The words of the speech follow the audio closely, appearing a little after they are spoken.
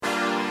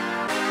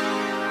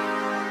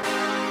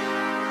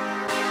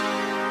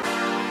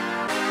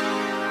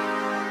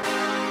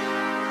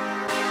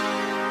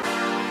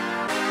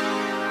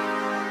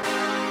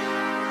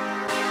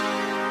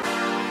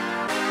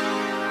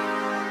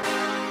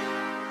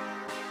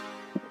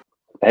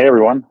Hey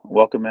everyone,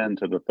 welcome in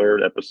to the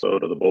third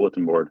episode of the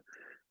Bulletin Board.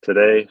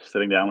 Today,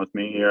 sitting down with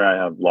me here, I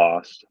have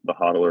Lost, the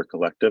Hodler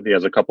Collective. He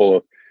has a couple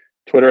of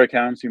Twitter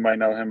accounts you might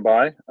know him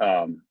by,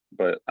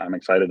 but I'm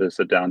excited to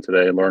sit down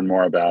today, learn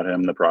more about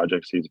him, the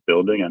projects he's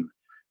building, and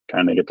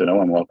kind of get to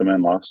know him. Welcome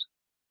in, Lost.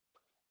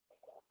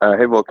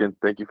 Hey Vulcan,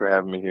 thank you for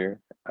having me here.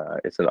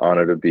 It's an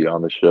honor to be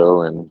on the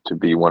show and to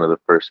be one of the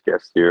first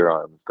guests here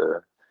on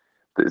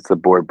it's the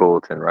board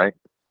bulletin, right?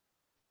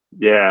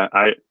 Yeah,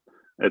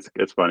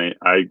 it's funny.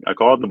 I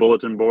call it the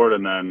Bulletin Board,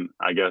 and then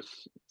I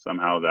guess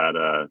somehow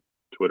that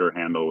Twitter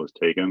handle was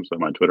taken, so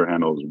my Twitter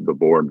handle is the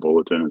Board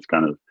Bulletin.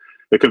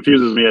 It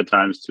confuses me at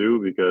times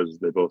too because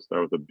they both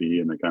start with a B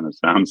and they kind of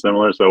sound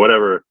similar. So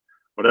whatever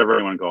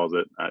anyone calls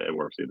it, it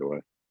works either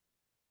way.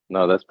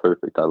 No, that's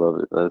perfect. I love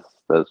it.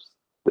 That's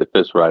it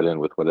fits right in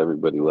with what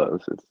everybody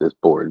loves. It's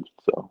board.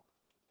 So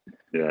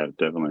Yeah,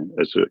 definitely.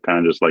 It's kind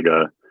of just like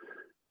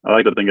I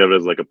like to think of it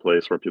as like a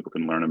place where people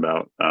can learn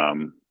about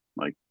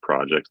like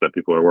projects that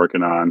people are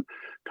working on,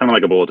 kind of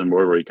like a bulletin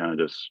board where you kind of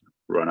just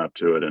run up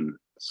to it and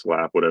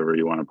slap whatever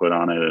you want to put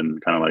on it,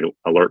 and kind of like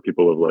alert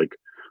people of like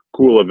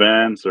cool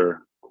events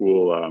or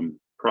cool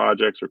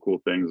projects or cool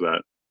things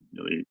that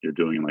you're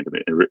doing in like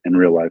in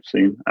real life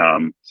scene.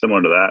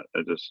 Similar to that,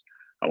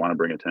 I want to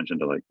bring attention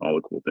to like all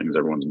the cool things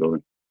everyone's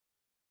building.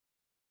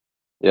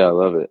 yeah, I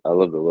love it. I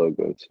love the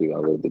logo too. I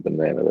love the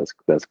banana.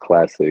 That's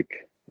classic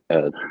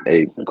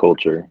A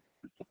culture.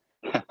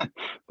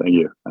 Thank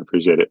you. I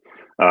appreciate it.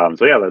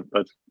 So yeah,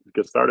 let's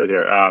get started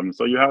here.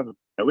 So you have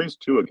at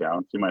least two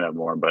accounts. You might have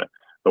more, but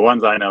the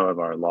ones I know of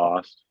are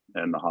Lost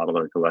and the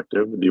Hodler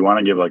Collective. Do you want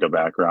to give like a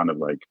background of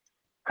like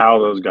how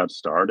those got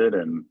started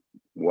and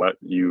what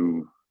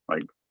you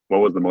like?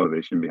 What was the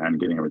motivation behind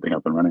getting everything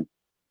up and running?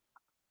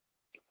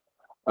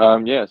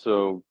 Yeah,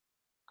 so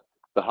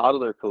the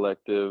Hodler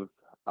Collective,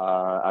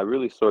 I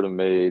really sort of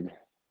made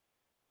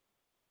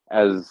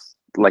as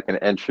like an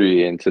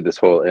entry into this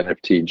whole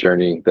NFT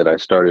journey that I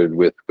started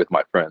with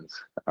my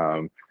friends.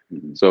 Um,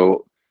 Mhm.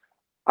 so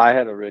I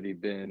had already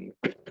been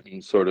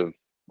sort of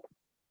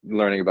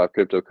learning about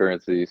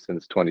cryptocurrency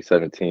since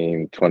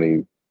 2017,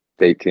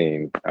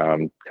 2018,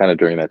 kind of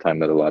during that time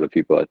that a lot of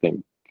people, I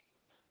think,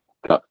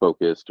 got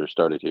focused or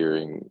started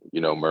hearing,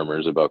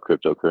 murmurs about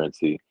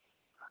cryptocurrency.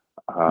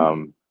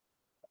 Um,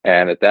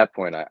 and at that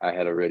point, I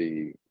had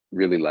already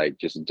really like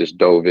just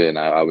dove in.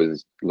 I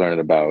was learning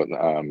about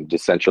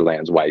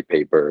Decentraland's white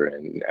paper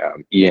and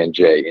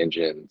ENJ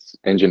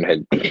engine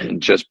had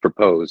just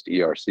proposed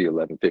ERC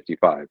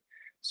 1155.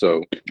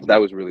 So that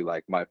was really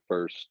like my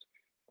first,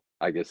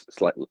 I guess,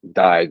 slight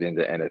dive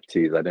into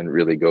NFTs. I didn't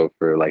really go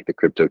for like the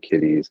crypto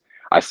kitties.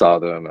 I saw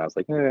them and I was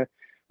like,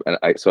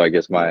 eh. So I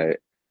guess Yeah.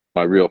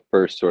 my real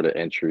first sort of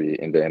entry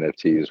into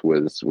NFTs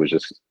was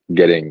just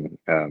getting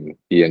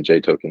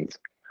ENJ tokens.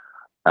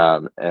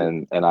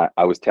 And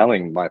I was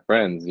telling my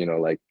friends,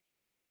 like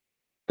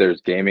there's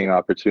gaming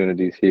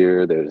opportunities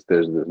here. There's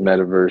the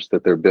metaverse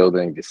that they're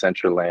building,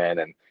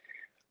 Decentraland, and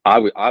I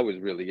was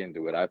really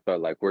into it. I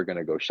felt like we're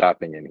gonna go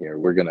shopping in here.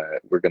 We're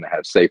gonna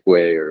have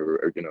Safeway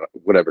or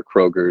whatever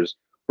Kroger's.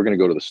 We're gonna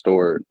go to the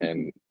store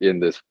and in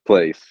this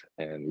place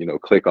and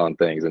click on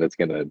things and it's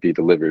gonna be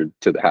delivered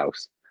to the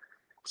house.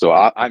 So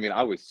I mean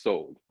I was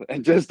sold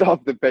and just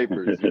off the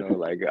papers,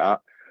 like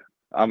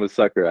I'm a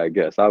sucker, I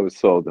guess. I was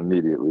sold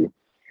immediately.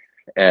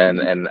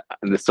 And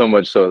there's so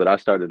much so that I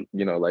started,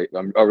 like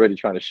I'm already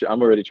trying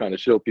to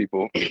show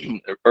people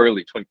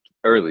early,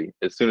 early.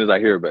 As soon as I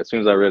hear about, it, as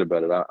soon as I read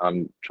about it,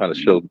 I'm trying to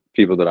show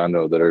people that I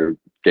know that are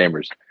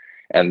gamers,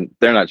 and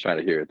they're not trying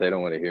to hear it. They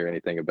don't want to hear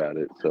anything about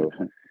it. So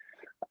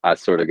I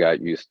sort of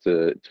got used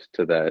to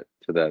that.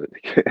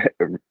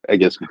 I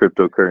guess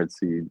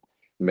cryptocurrency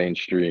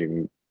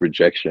mainstream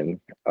rejection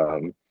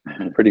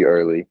pretty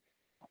early,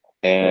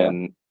 Yeah.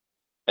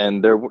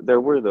 and there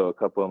were though a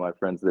couple of my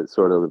friends that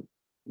sort of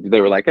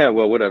they were like, yeah,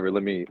 well, whatever.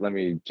 Let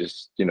me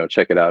just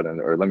check it out, and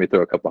or let me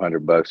throw a couple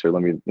 $100, or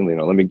let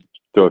me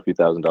throw a few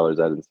 $1,000s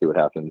at it and see what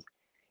happens.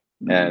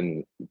 Mhm.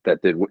 And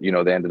that did,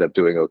 they ended up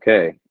doing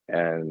okay,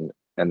 and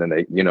then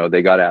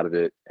they got out of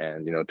it,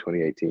 and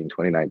 2018,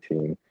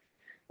 2019,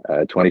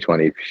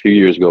 2020, a few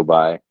years go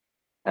by,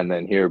 and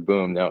then here,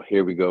 boom, now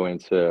here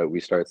we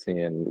start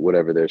seeing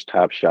whatever. There's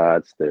Top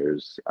Shots,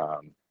 there's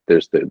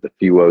the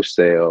FUO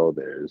sale,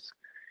 there's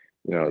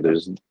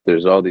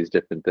all these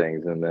different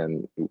things, and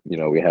then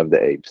we have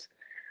the apes,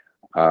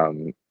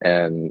 and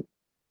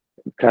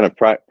kind of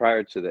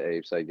prior to the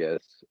apes, I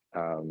guess,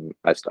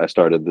 I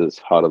started this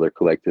hodler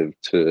collective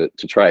to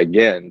try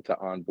again to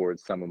onboard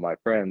some of my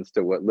friends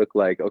to what looked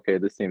like, okay,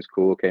 this seems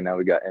cool, okay, now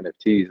we got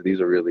NFTs, these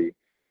are really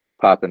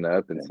popping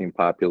up and Yeah. seem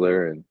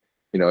popular, and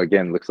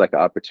again, looks like an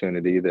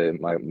opportunity that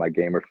my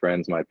gamer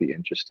friends might be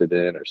interested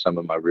in, or some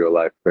of my real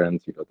life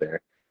friends,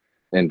 they're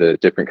into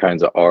different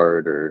kinds of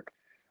art or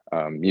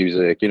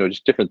music,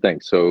 just different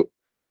things. So,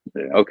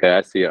 Yeah. okay,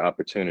 I see an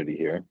opportunity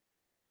here.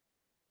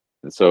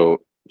 And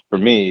so for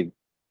me,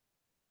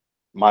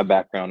 my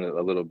background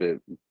a little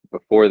bit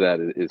before that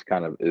is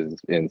kind of is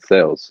in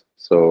sales.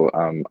 So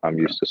I'm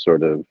Okay. used to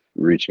sort of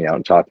reaching out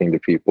and talking to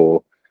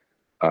people,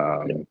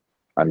 Yeah.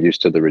 I'm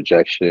used to the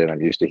rejection.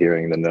 I'm used to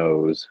hearing the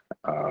no's.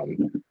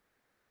 Mhm.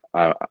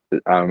 I,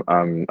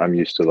 I'm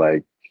used to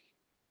like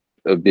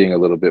of being a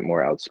little bit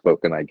more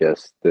outspoken, I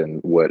guess, than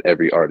what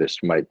every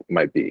artist might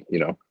be. You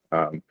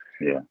know,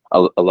 Yeah, a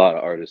lot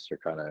of artists are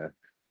kind of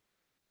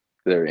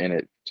they're in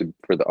it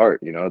for the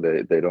art. You know,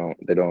 they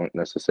don't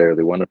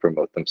necessarily want to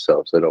promote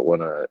themselves. They don't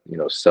want to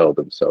sell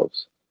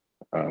themselves.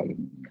 Um,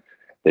 Mhm.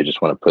 they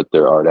just want to put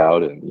their art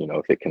out, and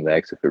if it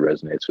connects, if it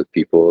resonates with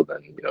people,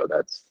 then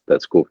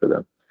that's cool for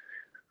them.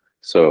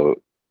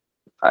 So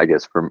I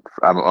guess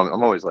I'm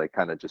always like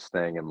kind of just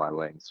staying in my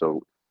lane.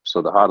 So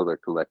the Hodler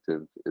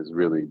Collective is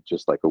really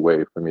just like a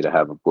way for me to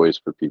have a voice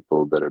for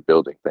people that are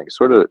building things,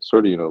 sort of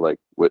like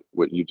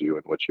what you do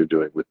and what you're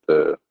doing with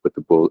the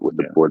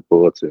Yeah, board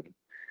bulletin,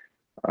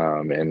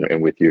 yeah,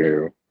 and with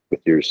your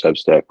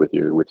Substack, with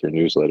your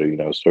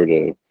newsletter, sort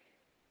of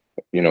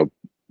you know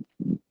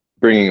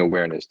bringing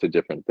awareness to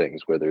different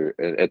things. Whether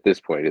at this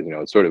point,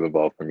 it's sort of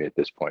evolved for me at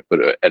this point,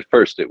 but at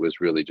first it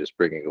was really just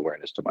bringing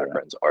awareness to my yeah,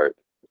 friend's art,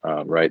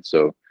 right?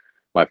 So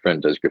my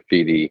friend does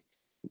graffiti.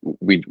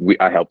 We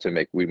I helped him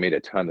make. We made a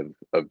ton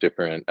of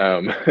different.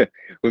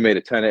 We made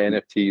a ton of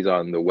NFTs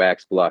on the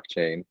Wax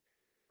blockchain,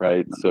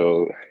 right?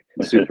 So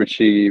nice. super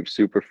cheap,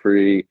 super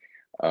free.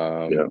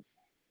 Yeah,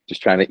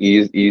 Just trying to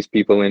ease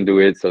people into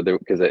it. So there,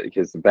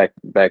 because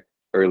back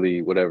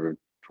early whatever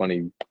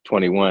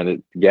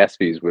 2021, gas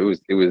fees,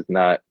 it was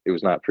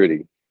not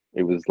pretty.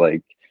 It was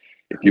like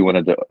if you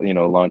wanted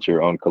to launch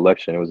your own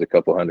collection, it was a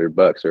couple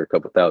 $100 or a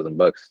couple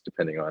 $1,000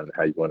 depending on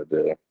how you wanted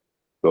to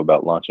go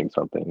about launching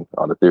something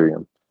on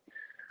Ethereum.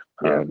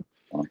 yeah. Um,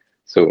 Well,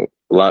 so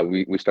a lot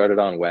we started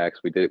on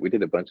Wax. We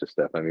did a bunch of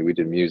stuff. I mean, we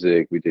did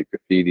music, we did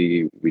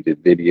graffiti, we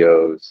did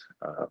videos.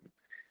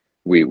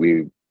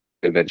 We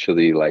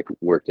eventually like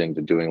worked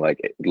into doing like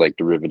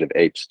derivative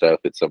ape stuff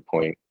at some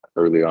point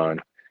early on.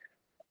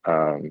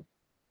 Um,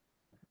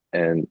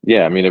 and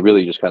yeah, I mean, it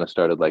really just kind of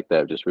started like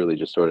that, just really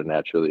just sort of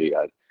naturally.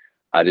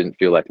 I didn't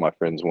feel like my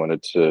friends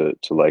wanted to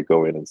like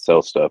go in and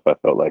sell stuff. I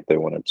felt like they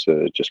wanted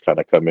to just kind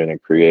of come in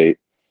and create.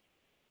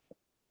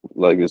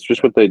 Like it's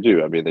just what they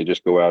do. I mean, they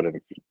just go out and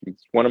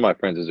one of my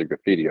friends is a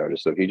graffiti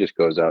artist, so he just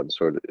goes out and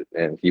sort of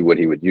and he what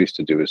he would used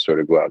to do is sort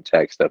of go out and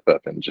tag stuff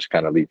up and just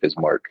kind of leave his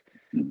mark.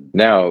 mhm.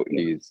 Now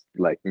Yeah, he's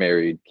like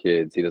married,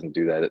 kids. He doesn't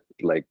do that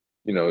like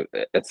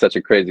at such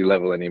a crazy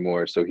level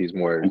anymore. So he's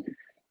more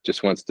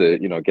just wants to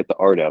get the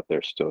art out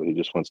there. Still, he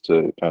just wants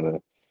to kind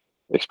of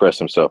express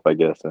himself, I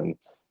guess, and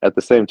at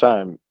the same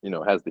time,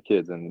 has the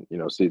kids and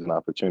sees an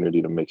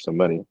opportunity to make some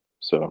money.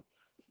 So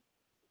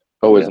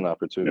always yeah, an yeah,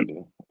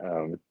 opportunity.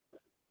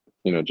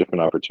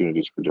 Different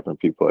opportunities for different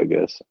people, I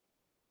guess.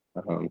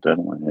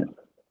 definitely. Yeah,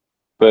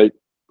 But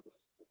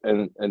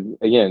and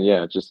again,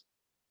 yeah, just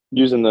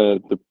using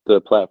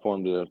the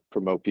platform to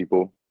promote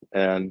people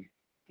and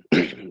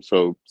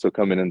so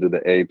coming into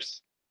the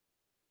apes,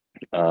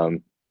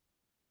 um,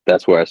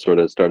 that's where I sort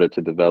of started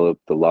to develop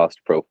the Lost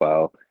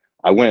profile.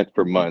 I went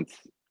for months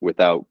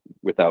without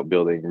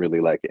building really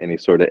like any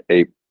sort of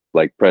ape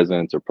like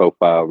presence or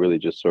profile, really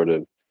just sort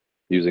of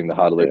using the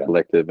Hodler yeah,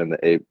 Collective and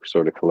the ape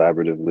sort of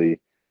collaboratively.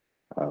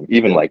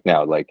 Even yeah, like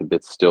now, like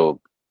it's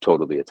still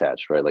totally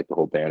attached, right? Like the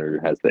whole banner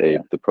has the yeah,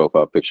 ape, the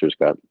profile picture's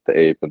got the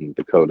ape and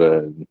Dakota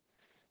and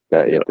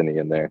got yeah, Anthony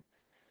in there.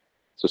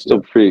 So yeah.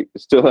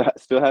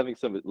 still having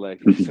some like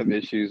some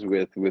issues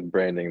with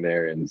branding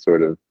there and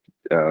sort of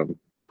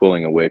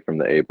pulling away from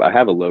the ape. I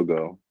have a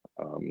logo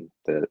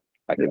that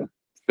I Yeah, can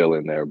fill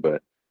in there,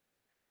 but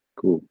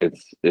cool.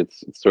 it's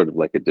sort of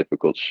like a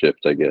difficult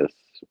shift, I guess,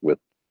 with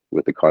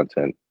the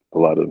content. A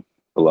lot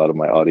of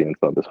my audience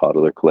on this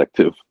Hodler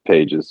Collective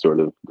page is sort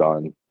of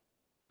gone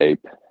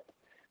ape,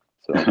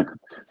 so it's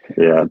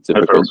Yeah, a and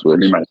difficult for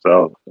me switch.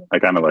 myself, I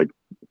kind of like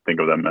think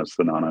of them as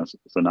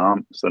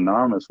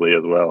synonymously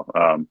as well.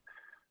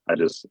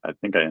 I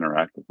think I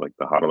interact with like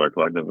the Hodler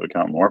Collective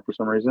account more for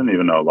some reason,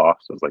 even though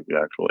Lost is like the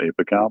actual ape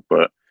account.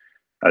 But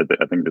I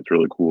think it's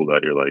really cool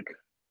that you're like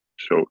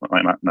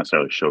like not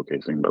necessarily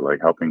showcasing, but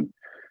like helping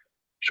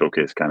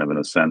showcase kind of in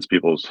a sense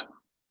people's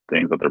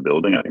things that they're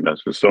building. I think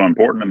that's just so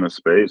important in this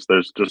space.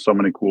 There's just so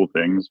many cool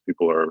things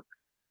people are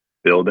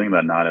building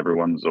that not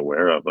everyone's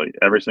aware of. Like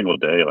every single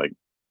day, like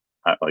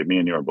me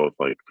and you are both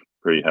like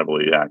pretty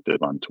heavily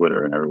active on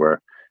Twitter and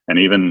everywhere. And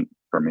even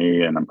for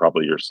me, and I'm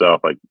probably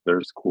yourself, like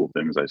there's cool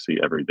things I see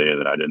every day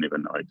that I didn't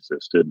even know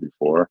existed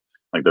before.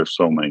 Like there's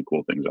so many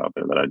cool things out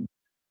there that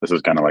this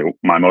is kind of like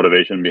my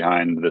motivation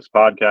behind this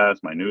podcast,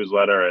 my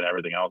newsletter, and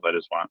everything else. I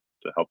just want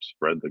to help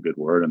spread the good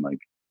word and like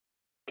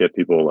get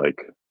people like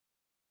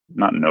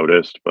not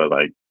noticed, but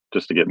like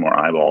just to get more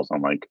eyeballs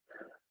on like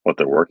what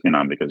they're working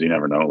on because you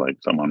never know, like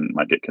someone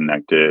might get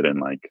connected and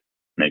like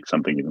make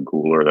something even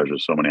cooler. There's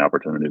just so many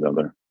opportunities out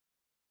there.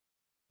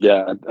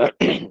 Yeah,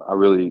 I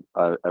really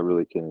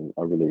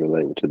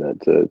relate to that,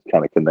 to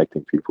kind of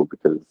connecting people,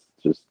 because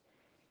just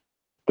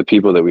the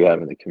people that we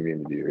have in the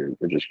community are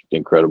just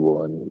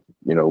incredible. And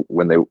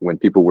when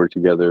people work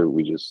together,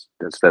 we just,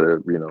 instead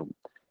of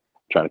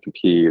trying to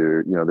compete,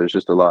 or there's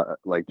just a lot,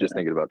 like just Yeah.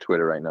 thinking about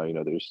Twitter right now,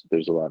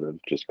 there's a lot of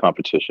just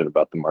competition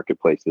about the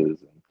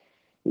marketplaces,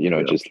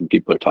 Yeah. just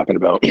people are talking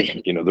about,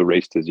 the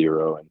race to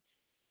zero. And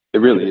it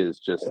really is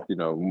just,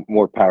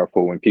 more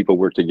powerful when people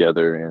work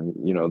together and,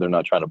 they're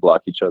not trying to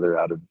block each other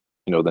out of,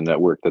 the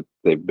network that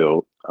they've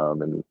built.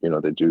 And,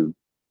 they do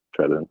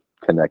try to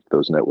connect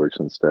those networks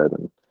instead.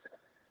 And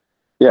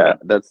yeah,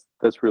 that's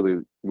really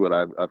what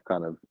I've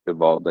kind of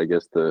evolved, I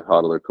guess, the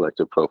Hodler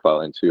Collective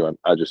profile into.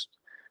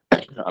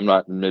 I'm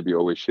not maybe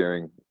always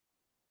sharing,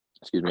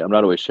 excuse me, I'm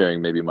not always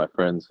sharing maybe my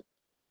friends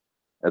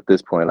at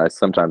this point. I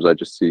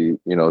just see,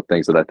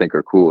 things that I think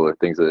are cool or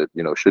things that,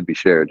 should be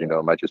shared. It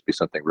might just be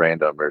something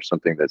random or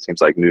something that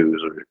seems like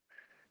news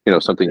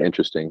or, something Yeah.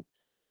 interesting.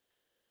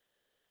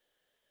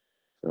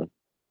 So,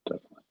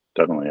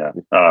 Definitely. Yeah.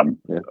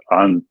 yeah.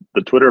 On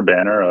the Twitter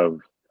banner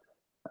of,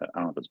 I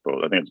don't know if it's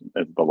both. I think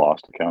it's the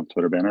Lost account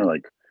Twitter banner.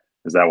 Like,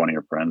 is that one of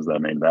your friends that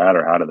made that,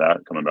 or how did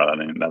that come about? I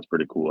mean, that's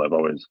pretty cool. I've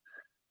always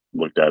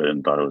looked at it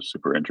and thought it was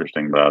super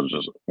interesting, but I was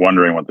just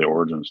wondering what the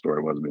origin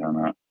story was behind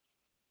that.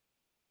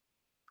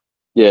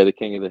 Yeah, the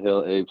King of the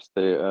Hill apes.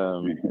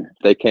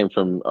 They came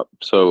from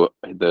so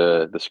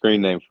the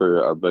screen name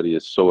for our buddy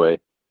is Soy,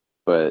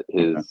 but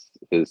Okay.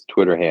 his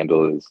Twitter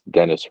handle is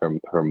Dennis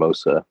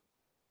Hermosa.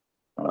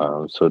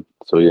 Oh, nice.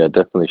 So yeah,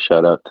 definitely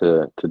shout out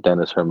to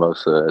Dennis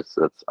Hermosa.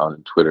 That's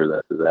on Twitter.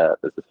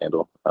 That's his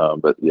handle.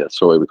 But yeah,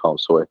 Soy, we call him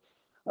Soy.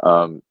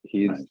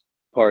 He's Nice.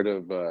 part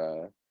of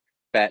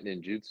Bat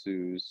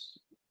Ninjutsu's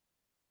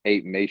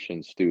Ape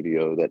Nation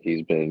studio that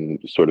he's been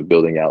sort of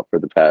building out for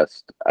the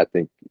past, I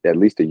think, at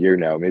least a year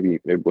now. Maybe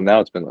well, now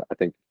it's been, I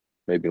think,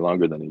 maybe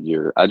longer than a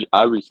year.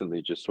 I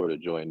recently just sort of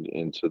joined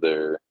into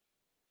their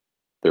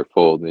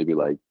fold, maybe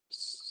like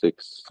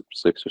 6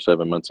 or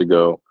 7 months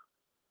ago.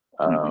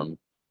 Hmm. Um,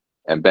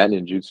 and Bat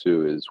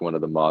Ninjutsu is one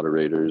of the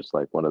moderators,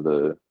 like one of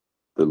the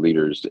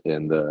leaders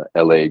in the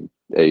LA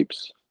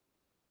Apes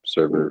Cool.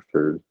 server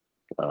for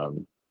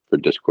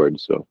Discord.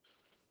 So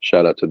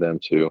shout out to them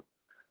too.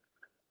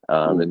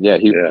 Cool. And yeah,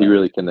 he Yeah.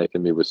 really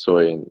connected me with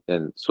Soy,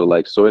 and so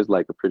like Soy's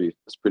like a pretty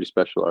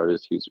special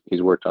artist.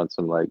 He's worked on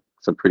some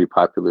pretty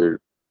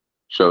popular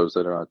shows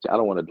that are on. I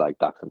don't want to like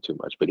dox him too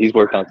much, but he's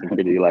worked on some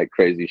pretty like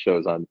crazy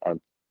shows on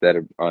that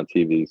are on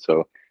TV.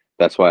 So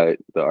that's why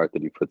the art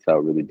that he puts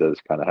out really does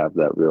kind of have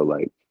that real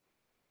like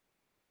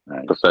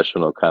Nice.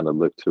 professional kind of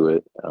look to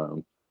it.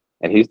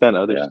 And he's done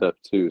other Yeah. stuff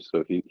too.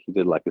 So he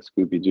did like a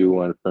Scooby Doo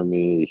one for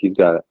me. He's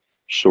got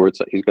shorts.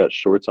 He's got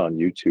shorts on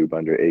YouTube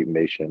under Ape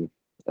Nation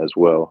as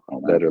well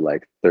Oh, that nice. are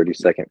like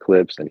 30-second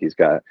clips, and he's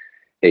got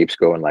apes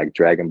going like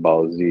Dragon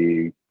Ball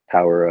Z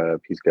power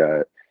up. He's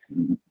got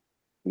Mhm.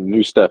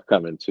 new stuff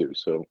coming too.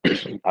 So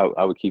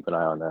I would keep an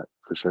eye on that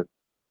for sure.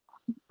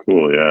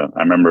 Cool. Yeah. I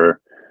remember.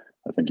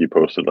 I think you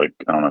posted like,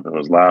 I don't know if it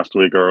was last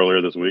week or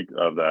earlier this week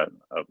of that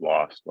of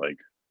Lost like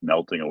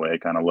melting away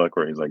kind of look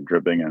where he's like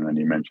dripping, and then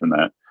you mentioned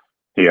that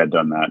he had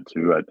done that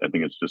too. I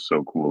think it's just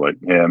so cool,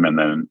 like him, and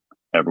then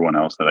everyone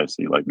else that I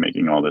see like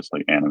making all this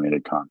like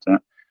animated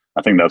content.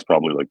 I think that's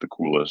probably like the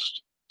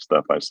coolest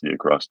stuff I see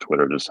across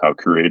Twitter, just how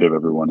creative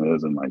everyone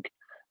is and like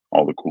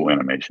all the cool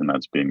animation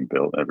that's being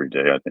built every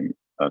day. I think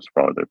that's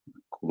probably the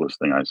coolest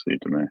thing I see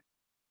to me.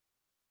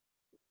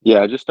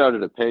 Yeah, I just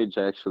started a page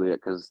actually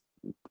because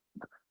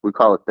we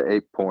call it the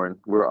ape porn.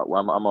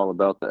 I'm all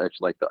about the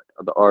extra, like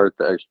the art,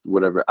 the extra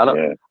whatever.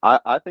 Yeah,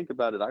 I think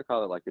about it. I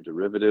call it like a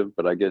derivative,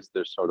 but I guess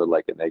there's sort of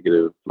like a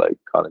negative like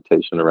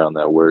connotation around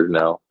that word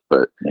now.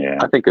 But yeah,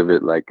 I think of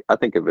it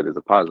as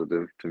a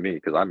positive to me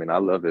because I mean I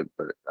love it,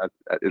 but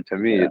to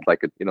me yeah, it's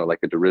like a like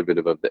a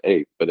derivative of the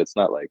ape, but it's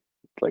not like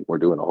we're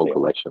doing a whole yeah,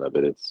 collection of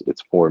it.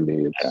 It's for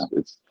me. yeah,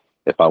 It's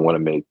if I want to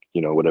make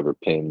whatever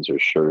pins or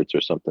shirts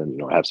or something,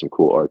 have some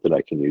cool art that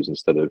I can use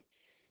instead of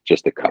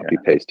just a copy yeah.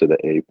 paste to the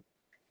ape.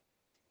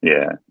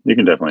 Yeah, you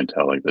can definitely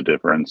tell like the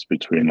difference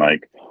between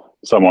like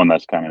someone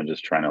that's kind of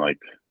just trying to like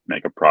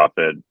make a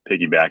profit,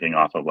 piggybacking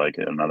off of like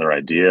another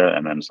idea,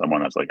 and then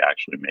someone that's like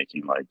actually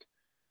making like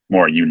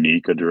more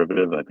unique a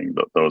derivative. I think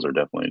those are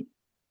definitely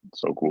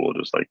so cool.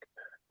 Just like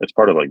it's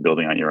part of like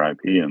building out your IP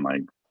and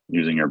like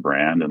using your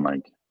brand and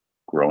like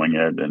growing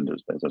it, and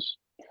just it's just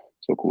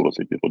so cool to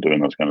see people doing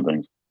those kind of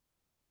things.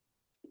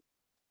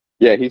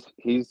 Yeah,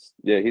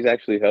 he's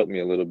actually helped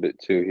me a little bit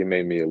too. He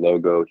made me a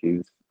logo.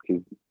 He's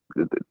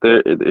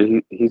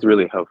he's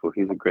really helpful.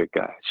 He's a great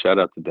guy. Shout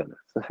out to Dennis.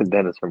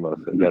 Dennis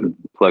Hermosa. Got to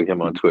plug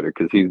him on Twitter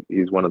because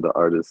he's one of the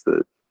artists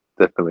that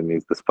definitely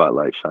needs the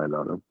spotlight shined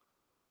on him.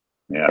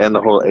 Yeah, And the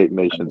for whole sure. Eight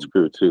Nations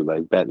crew too.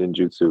 Like Bat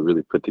Ninjutsu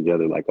really put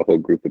together like a whole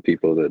group of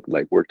people that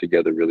like work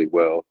together really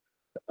well.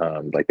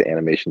 Like the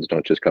animations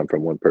don't just come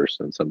from one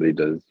person. Somebody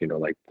does,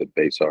 like the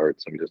base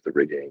art, somebody does the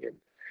rigging, and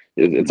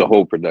it's a Mhm.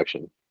 whole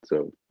production.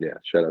 So yeah,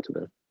 shout out to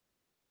them.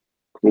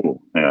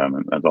 Cool. Yeah, I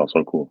mean, that's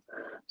also cool.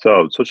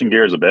 So switching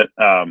gears a bit.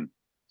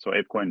 So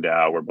ApeCoin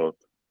DAO, we're both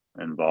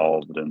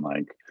involved in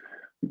like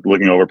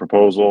looking over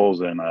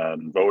proposals and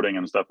voting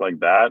and stuff like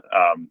that.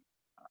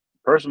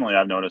 Personally,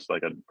 I've noticed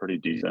like a pretty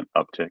decent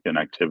uptick in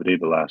activity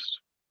the last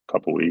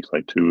couple weeks,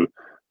 like 2,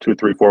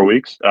 3, 4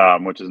 weeks,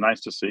 which is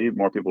nice to see.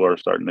 More people are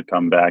starting to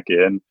come back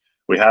in.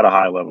 We had a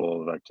high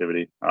level of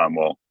activity.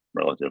 Well,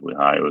 relatively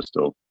high. It was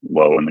still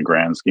low in the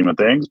grand scheme of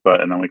things,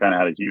 but and then we kind of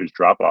had a huge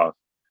drop off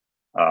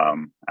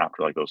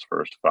after like those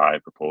first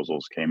five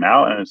proposals came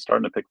out, and it's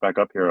starting to pick back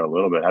up here a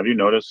little bit. Have you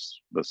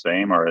noticed the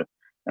same, or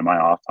am I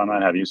off on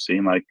that? Have you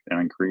seen like an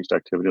increased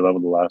activity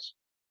level the last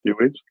few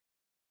weeks?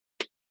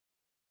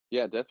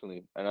 Yeah,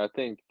 definitely. And I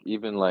think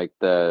even like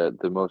the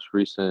most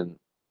recent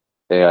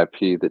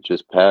AIP that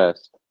just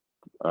passed,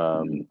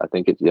 Mhm. I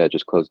think it yeah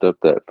just closed up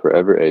that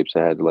Forever Apes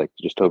had like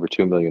just over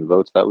 2 million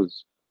votes. That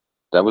was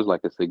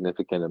like a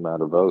significant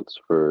amount of votes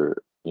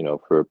for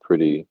for a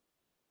pretty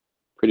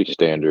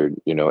standard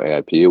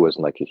AIP. It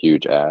wasn't like a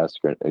huge ask,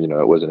 or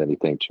it wasn't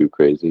anything too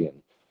crazy.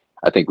 And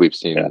I think we've Yeah.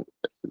 seen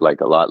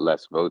like a lot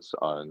less votes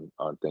on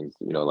things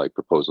like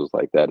proposals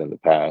like that in the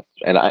past.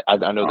 And I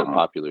know they're Uh-huh.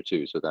 popular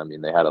too. So I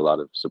mean they had a lot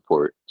of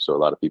support. So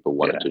a lot of people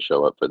wanted Yeah. to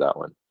show up for that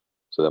one.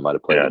 So that might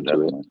have played Yeah. into it.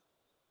 Definitely.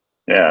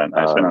 Yeah.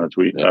 I sent out a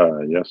tweet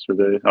Yeah.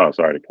 yesterday. Oh,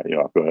 sorry to cut you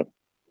off. Go ahead.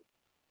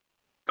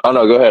 Oh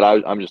no, go ahead.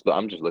 I'm just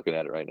looking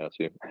at it right now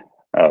too.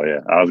 Oh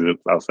yeah, I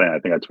was saying I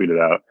think I tweeted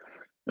out,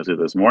 was it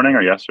this morning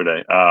or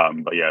yesterday?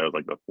 But yeah, it was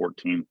like the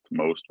 14th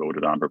most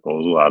voted on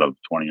proposal out of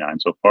 29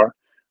 so far,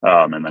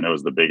 and then it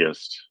was the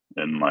biggest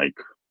in like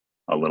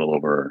a little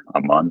over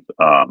a month.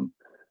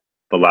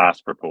 The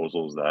last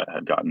proposals that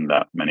had gotten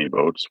that many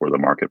votes were the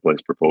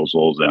marketplace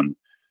proposals and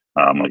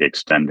like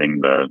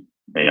extending the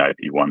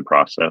AIP1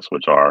 process,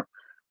 which are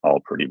all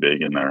pretty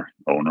big in their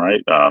own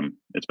right.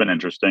 It's been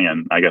interesting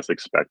and I guess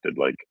expected.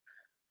 Like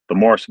the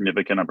more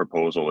significant a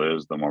proposal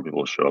is, the more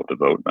people show up to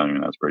vote. I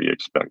mean, that's pretty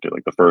expected.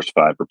 Like the first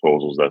five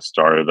proposals that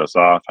started us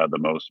off had the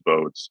most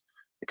votes.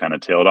 It kind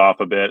of tailed off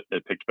a bit.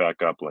 It picked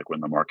back up like when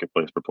the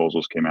marketplace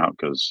proposals came out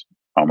because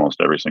almost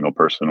every single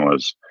person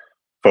was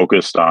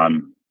focused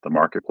on the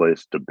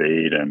marketplace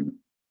debate and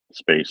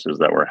spaces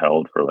that were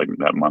held for like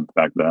that month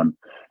back then.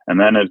 And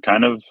then it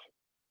kind of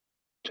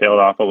tailed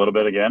off a little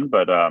bit again,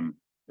 but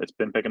it's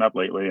been picking up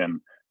lately.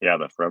 And yeah,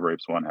 the Forever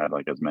Apes one had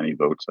like as many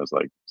votes as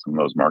like some of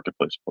those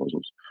marketplace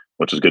proposals,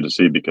 which is good to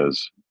see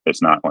because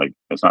it's not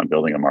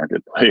building a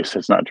marketplace.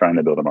 It's not trying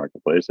to build a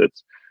marketplace.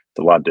 It's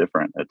a lot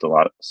different. It's a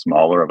lot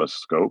smaller of a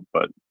scope,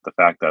 but the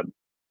fact that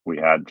we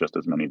had just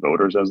as many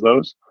voters as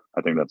those,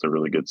 I think that's a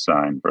really good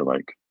sign for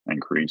like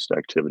increased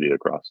activity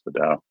across the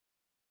DAO.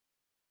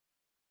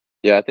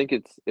 Yeah, I think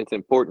it's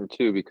important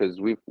too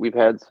because we've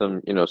had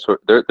some,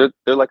 sort they're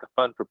like a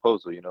fun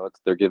proposal,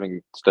 they're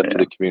giving stuff to Yeah.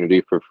 the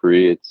community for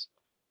free. It's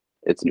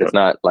Yep.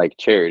 not like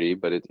charity,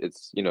 but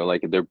it's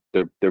like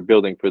they're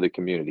building for the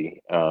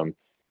community.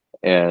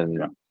 And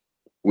Yeah.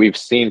 we've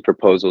seen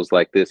proposals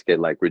like this get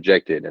like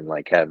rejected and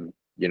like have,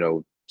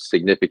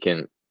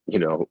 significant,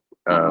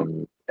 Uh-huh.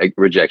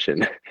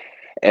 rejection.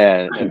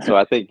 And so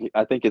I think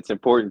it's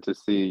important to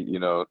see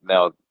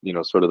now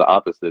sort of the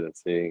opposite and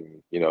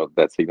seeing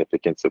that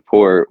significant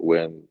support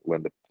when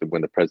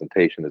the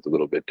presentation is a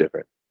little bit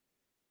different.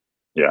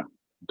 Yeah,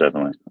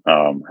 definitely.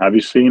 Have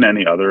you seen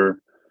any other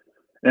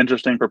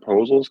interesting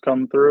proposals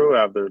come through?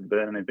 Have there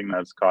been anything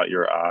that's caught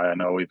your eye? I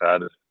know we've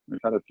had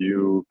a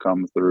few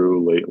come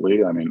through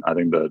lately. I mean, I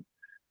think the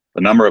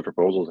number of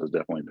proposals has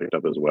definitely picked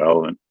up as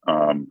well. And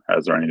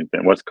has there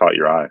anything? What's caught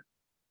your eye?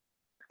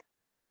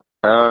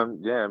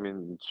 Yeah, I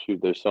mean,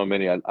 shoot, there's so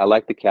many. I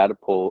like the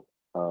catapult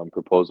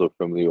proposal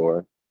from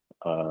Lior.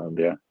 Um,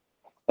 Yeah,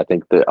 I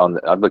think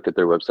I've looked at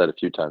their website a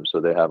few times, so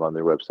they have on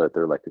their website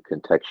they're like a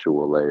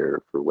contextual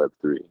layer for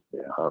Web3.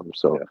 yeah,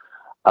 So yeah,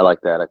 I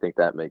like that. I think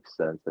that makes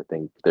sense. I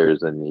think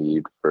there's a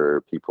need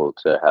for people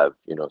to have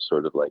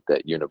sort of like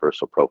that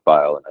universal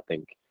profile, and I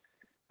think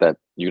that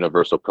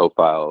universal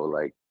profile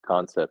like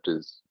concept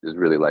is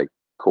really like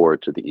core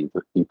to the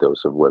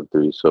ethos of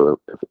Web3.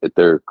 So if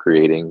they're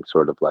creating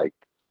sort of like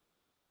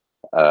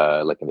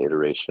an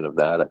iteration of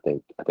that, I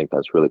think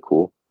that's really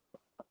cool.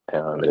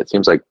 And it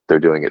seems like they're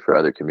doing it for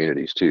other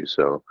communities too.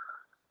 So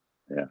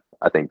yeah,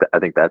 I think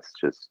that's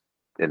just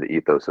in the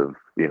ethos of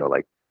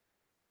like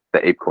the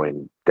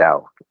ApeCoin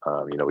DAO.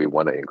 We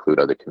want to include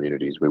other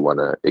communities. We want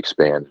to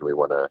expand. We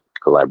want to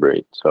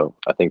collaborate. So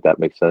I think that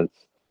makes sense.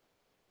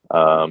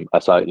 I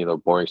saw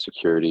boring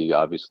security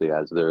obviously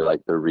has their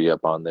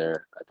re-up on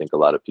there. I think a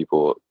lot of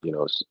people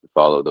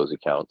follow those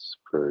accounts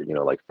for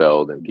like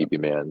Feld and yeah. PP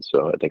Man.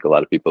 So I think a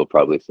lot of people have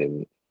probably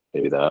seen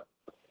maybe that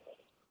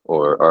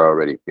or are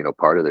already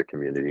part of their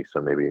community. So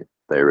maybe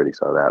they already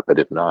saw that. But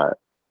if not,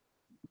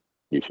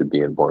 you should be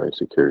in boring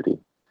security.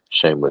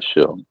 Shameless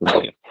shill.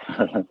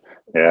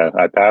 Yeah,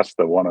 I passed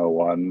the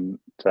 101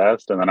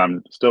 test, and then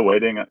I'm still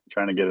waiting,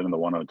 trying to get into the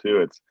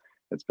 102.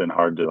 It's been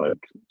hard to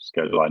like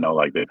schedule. I know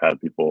like they've had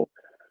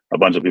a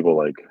bunch of people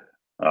like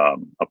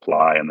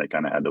apply, and they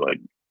kind of had to like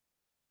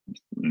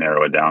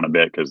narrow it down a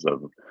bit because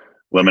of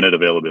limited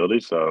availability.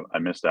 So I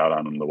missed out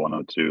on the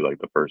 102, like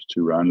the first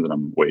two runs, and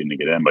I'm waiting to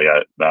get in. But yeah,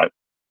 that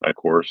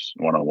course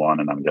 101,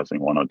 and I'm guessing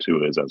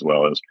 102 is as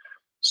well, is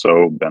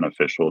so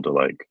beneficial to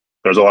like.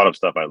 There's a lot of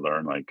stuff I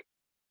learned. Like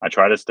I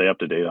try to stay up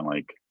to date on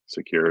like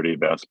security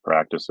best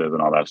practices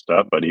and all that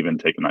stuff. But even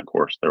taking that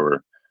course, there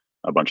were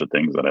a bunch of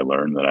things that I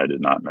learned that I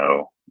did not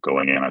know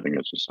going in. I think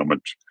it's just so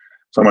much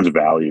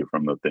value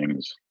from the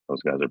things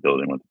those guys are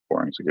building with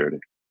boring security.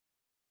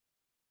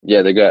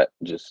 Yeah, they got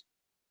just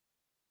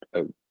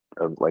a,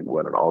 like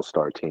what an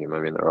all-star team. I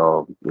mean, they're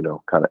all,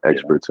 kind of Yeah,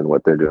 experts in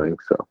what they're doing.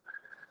 So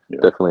yeah,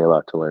 definitely a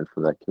lot to learn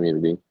from that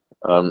community.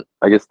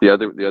 I guess the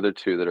other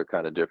two that are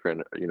kind of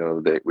different,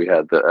 we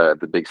had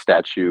the big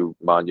statue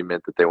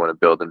monument that they want to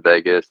build in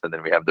Vegas, and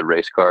then we have the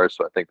race cars.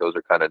 So I think those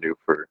are kind of new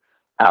for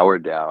our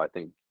DAO.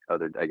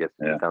 I guess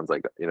it yeah, sounds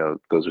like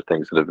those are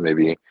things that have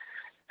maybe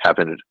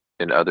happened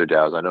in other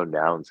DAOs. I know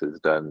Nouns has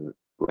done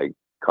like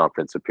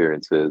conference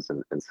appearances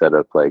and set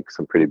up like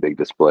some pretty big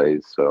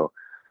displays. So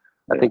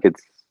I yeah, think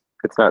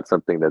it's not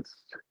something that's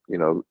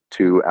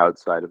too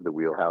outside of the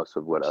wheelhouse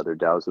of what other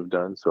DAOs have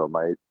done. So it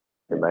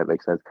yeah, might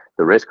make sense.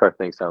 The race car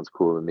thing sounds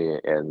cool to me,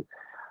 and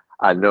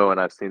I know, and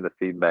I've seen the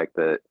feedback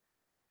that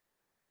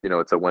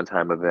it's a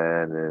one-time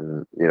event,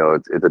 and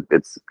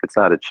it's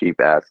not a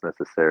cheap ass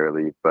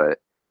necessarily, but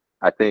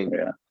I think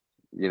yeah,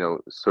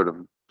 sort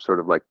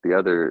of like the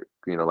other,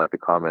 like the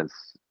comments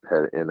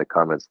in the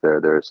comments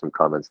there are some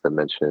comments that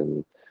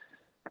mention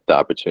the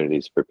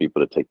opportunities for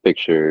people to take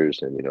pictures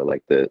and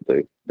like the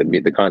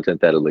mhm,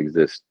 content that'll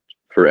exist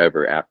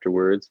forever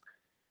afterwards.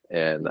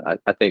 And yeah,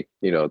 I think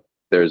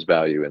there's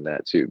value in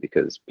that too,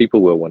 because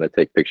people will want to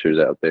take pictures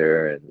out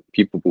there, and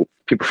people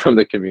from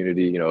the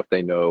community,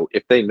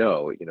 if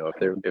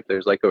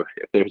there's like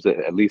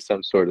at least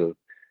some sort of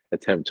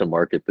attempt to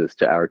market this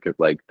to our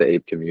like the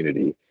ape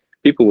community,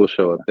 people will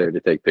show up yeah, there to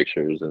take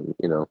pictures and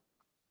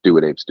do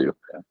what apes do.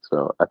 yeah,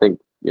 So I think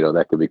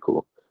that could be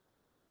cool.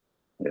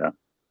 yeah.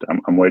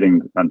 I'm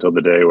waiting until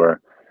the day where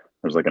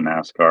there's like a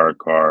NASCAR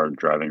car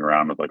driving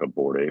around with like a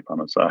bored ape on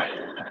the side.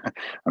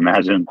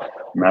 imagine,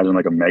 imagine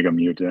like a mega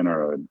mutant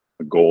or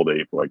a gold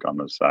ape like on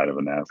the side of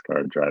a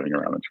NASCAR driving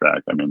around the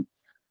track. I mean,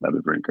 that'd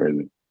be pretty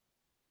crazy.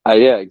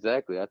 Yeah,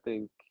 exactly. I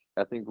think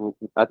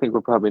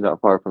we're probably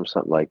not far from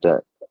something like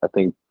that. I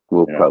think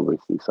we'll Yeah, probably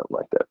see something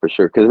like that for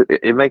sure, because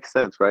it makes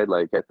sense, right?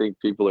 Like I think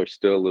people are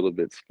still a little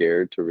bit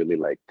scared to really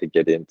like to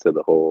get into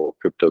the whole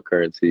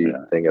cryptocurrency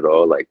yeah, thing at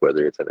all, like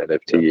whether it's an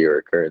yeah, NFT or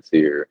a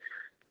currency or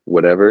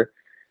whatever.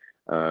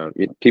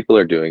 People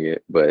are doing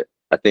it, but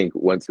I think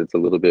once it's a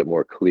little bit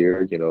more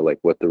clear, like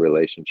what the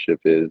relationship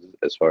is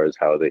as far as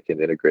how they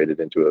can integrate it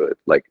into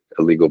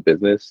a legal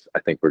business, I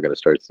think we're going to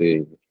start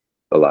seeing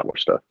a lot more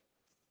stuff.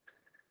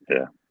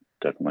 yeah,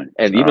 definitely.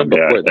 And even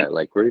Yeah, I before think. that,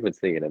 like we're even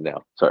seeing it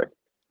now. Sorry.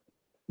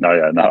 No,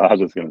 yeah, no. I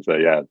was just gonna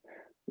say, yeah,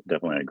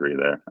 definitely agree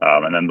there.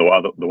 And then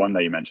the one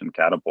that you mentioned,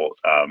 Catapult.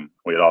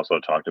 We had also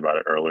talked about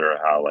it earlier,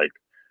 how like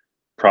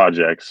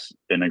projects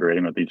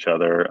integrating with each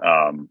other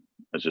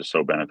is just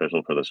so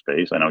beneficial for the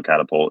space. I know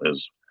Catapult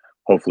is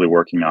hopefully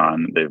working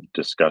on. They've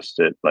discussed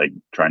it, like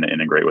trying to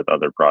integrate with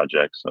other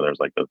projects. So there's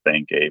like the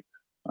ThinkApe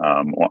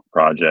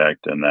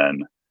project, and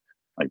then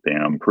like the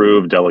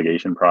improved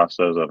delegation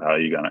process of how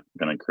you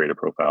gonna create a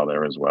profile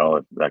there as well.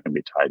 If that can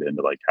be tied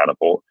into like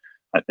Catapult,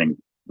 I think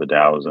the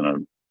DAO is in a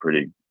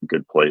pretty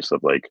good place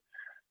of like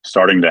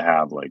starting to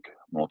have like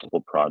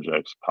multiple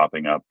projects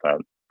popping up that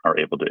are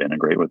able to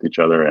integrate with each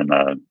other and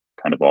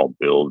kind of all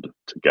build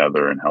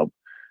together and help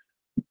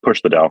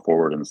push the DAO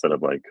forward instead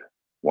of like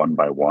one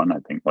by one. I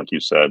think, like you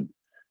said,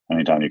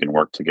 anytime you can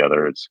work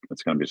together, it's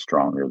going to be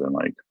stronger than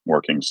like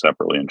working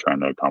separately and trying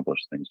to accomplish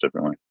things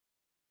differently.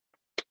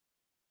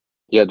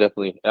 Yeah,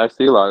 definitely. I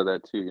see a lot of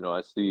that too.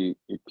 I see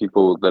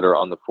people that are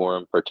on the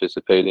forum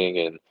participating,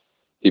 and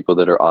people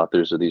that are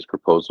authors of these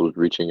proposals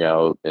reaching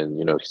out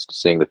and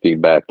seeing the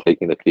feedback,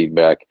 taking the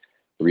feedback,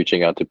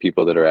 reaching out to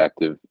people that are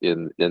active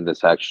in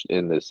this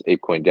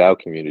ApeCoin DAO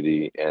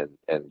community, and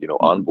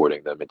Mm-hmm.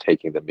 onboarding them and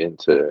taking them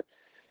into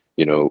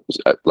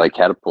like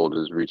Catapult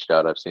has reached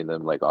out. I've seen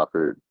them like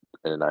offered,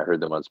 and I heard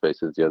them on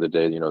Spaces the other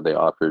day. They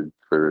offered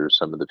for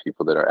some of the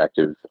people that are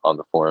active on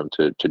the forum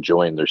to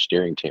join their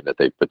steering team that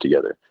they put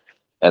together,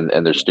 and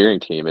their Yeah, steering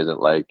team isn't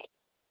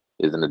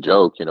a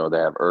joke. They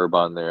have Herb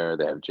on there,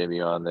 they have Jimmy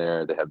on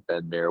there, they have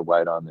Ben Mayer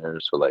White on there.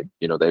 So like,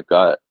 they've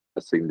got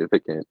a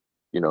significant,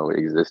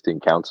 existing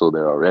council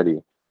there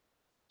already.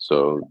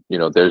 So,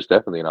 there's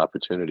definitely an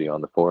opportunity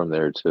on the forum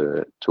there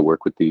to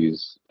work with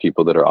these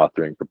people that are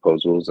authoring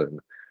proposals and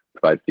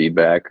provide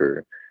feedback,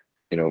 or,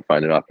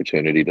 find an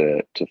opportunity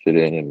to fit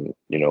in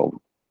and,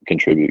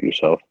 contribute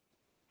yourself.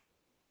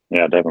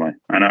 yeah, definitely.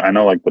 I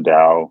know like the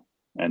DAO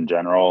in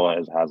general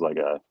has like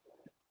a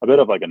bit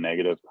of like a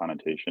negative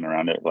connotation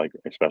around it, like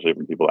especially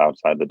for people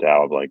outside the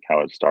DAO of like how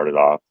it started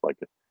off, like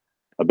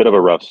a bit of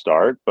a rough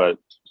start, but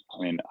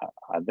I mean,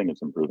 I think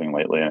it's improving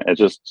lately, and it's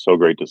just so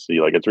great to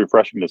see. Like, it's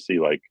refreshing to see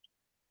like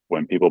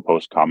when people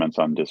post comments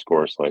on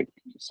discourse, like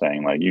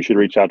saying like you should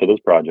reach out to this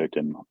project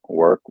and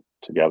work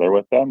together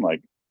with them.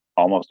 Like,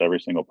 almost every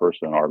single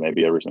person, or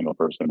maybe every single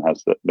person,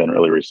 has been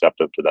really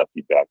receptive to that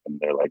feedback, and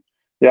they're like,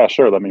 yeah,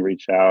 sure, let me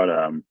reach out.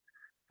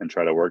 And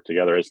try to work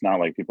together. It's not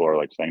like people are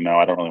like saying, no,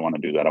 I don't really want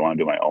to do that. I want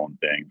to do my own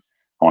thing.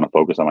 I want to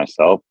focus on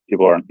myself.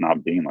 People are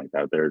not being like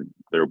that. They're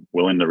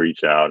willing to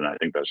reach out, and I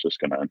think that's just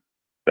going to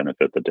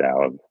benefit the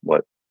DAO of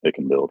what they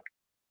can build.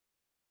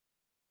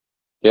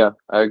 Yeah,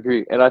 I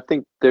agree. And I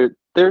think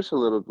there's a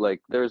little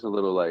like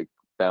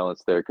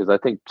balance there, because I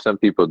think some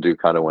people do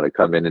kind of want to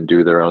come in and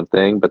do their own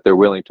thing, but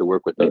they're willing to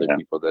work with other Yeah,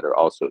 people that are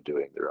also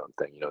doing their own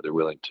thing. You know,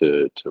 they're willing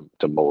to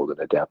mold and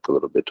adapt a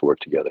little bit to work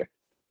together,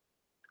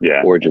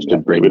 yeah, or just to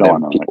exactly. bring We don't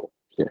them want to like, people.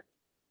 Yeah.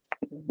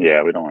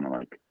 yeah, we don't want to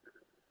like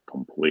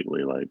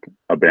completely like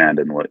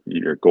abandon what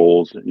your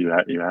goals you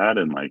had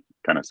and like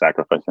kind of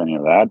sacrifice any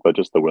of that, but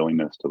just the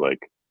willingness to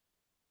like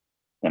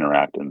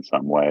interact in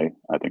some way.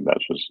 I think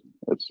that's just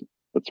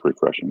it's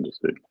refreshing to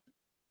see.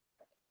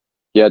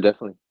 Yeah,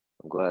 definitely.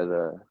 I'm glad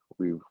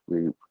we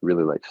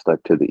really like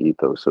stuck to the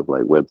ethos of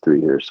like Web3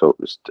 here. So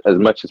as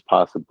much as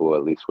possible,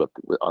 at least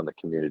on the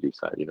community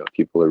side, you know,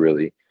 people are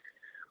really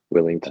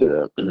willing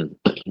to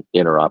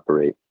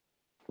interoperate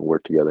and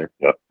work together.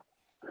 Yep,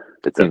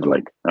 It seems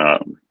definitely.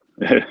 like.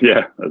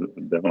 Yeah,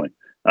 definitely.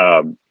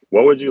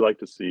 What would you like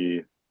to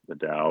see the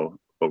DAO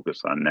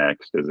focus on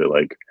next? Is it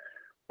like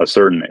a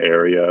certain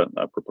area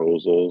of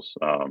proposals,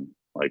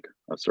 like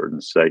a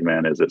certain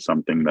segment? Is it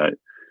something that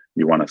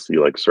you want to see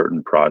like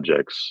certain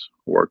projects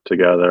work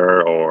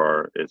together,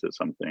 or is it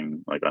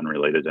something like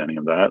unrelated to any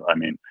of that? I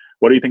mean,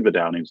 what do you think the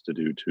DAO needs to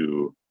do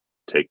to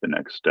take the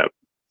next step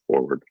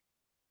forward?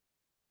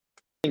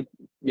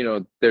 You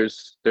know,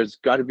 there's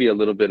got to be a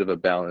little bit of a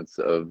balance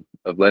of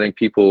letting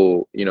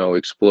people, you know,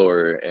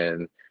 explore,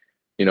 and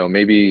you know,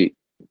 maybe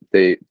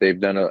they've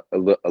done a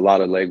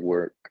lot of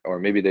legwork, or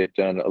maybe they've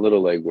done a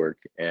little legwork,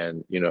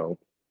 and you know,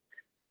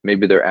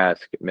 maybe their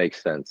ask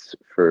makes sense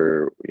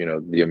for, you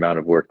know, the amount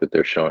of work that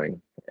they're showing.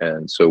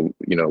 And so,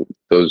 you know,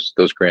 those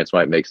grants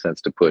might make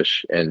sense to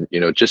push, and you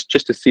know, just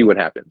to see what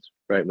happens,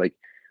 right? Like,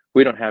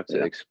 we don't have to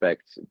Yeah,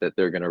 expect that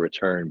they're going to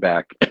return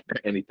back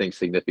anything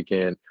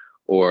significant,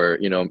 or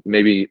you know,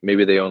 maybe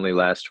they only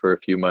last for a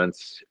few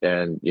months,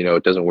 and you know,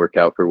 it doesn't work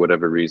out for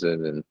whatever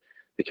reason, and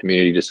the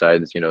community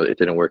decides, you know, it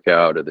didn't work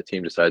out, or the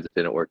team decides it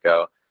didn't work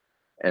out.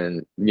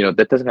 And you know,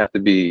 that doesn't have to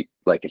be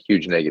like a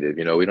huge negative.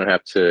 You know, we don't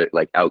have to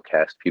like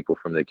outcast people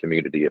from the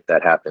community if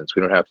that happens.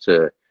 We don't have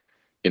to,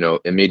 you know,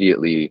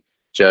 immediately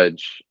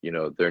judge, you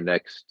know, their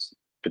next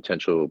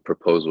potential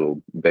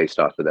proposal based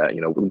off of that.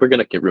 You know, we're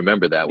going to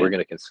remember that, yeah, we're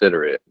going to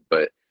consider it,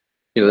 but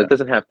you know, yeah, that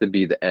doesn't have to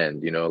be the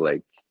end. You know,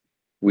 like,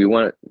 we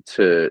want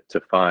to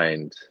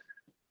find,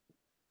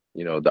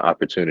 you know, the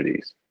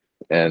opportunities,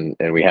 and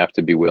we have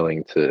to be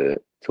willing to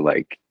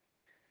like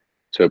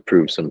to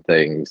approve some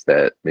things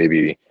that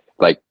maybe,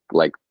 like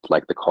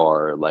the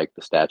car, like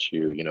the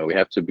statue. You know, we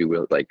have to be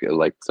will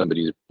like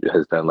somebody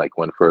has done like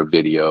one for a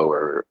video,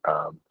 or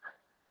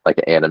like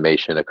an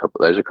animation.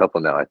 There's a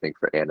couple now, I think,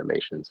 for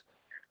animations.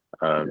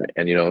 yeah,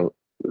 And you know,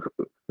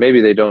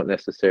 maybe they don't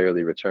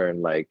necessarily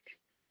return like,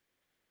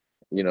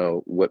 you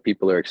know, what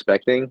people are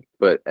expecting,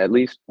 but at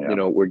least, you yeah.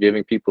 know, we're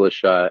giving people a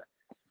shot.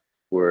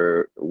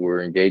 We're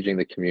engaging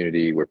the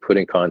community. We're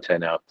putting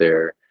content out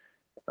there.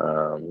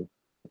 Um,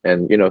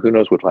 and you know, who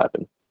knows what'll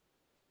happen.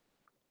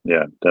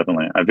 Yeah,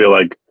 definitely. I feel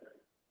like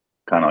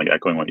kind of like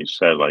echoing what you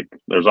said, like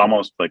there's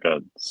almost like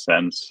a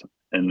sense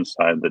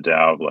inside the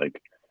DAO of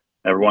like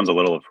everyone's a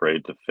little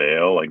afraid to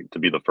fail, like to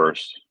be the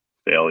first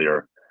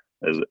failure.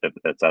 Is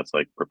if that's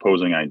like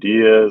proposing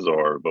ideas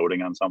or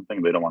voting on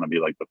something, they don't want to be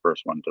like the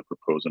first one to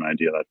propose an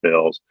idea that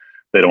fails.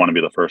 They don't want to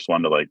be the first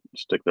one to like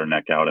stick their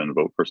neck out and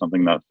vote for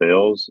something that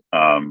fails.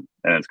 And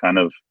it's kind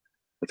of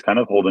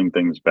holding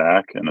things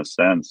back in a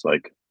sense.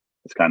 Like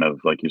it's kind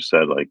of like you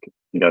said, like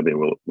you gotta be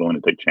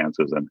willing to take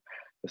chances, and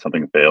if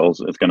something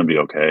fails, it's gonna be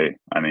okay.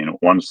 I mean,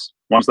 once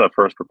that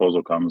first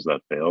proposal comes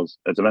that fails,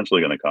 it's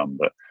eventually gonna come.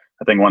 But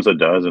I think once it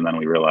does, and then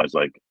we realize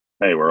like,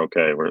 hey, we're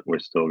okay. We're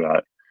still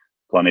got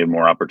plenty of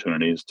more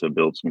opportunities to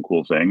build some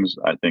cool things.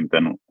 I think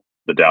then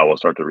the DAO will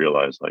start to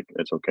realize like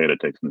it's okay to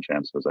take some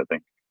chances. I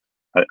think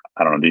I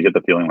don't know. Do you get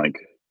the feeling like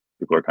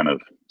people are kind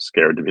of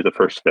scared to be the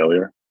first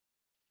failure?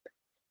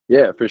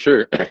 Yeah, for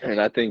sure.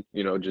 And I think,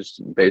 you know,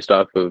 just based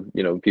off of,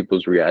 you know,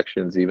 people's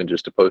reactions, even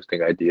just to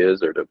posting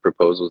ideas or to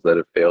proposals that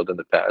have failed in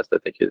the past, I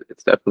think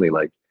it's definitely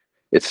like,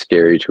 it's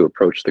scary to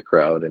approach the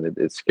crowd, and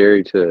it's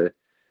scary to,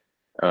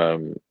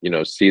 you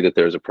know, see that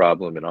there's a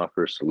problem and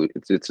offer a solution.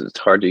 It's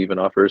hard to even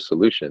offer a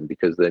solution,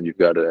 because then you've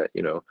got to,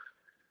 you know,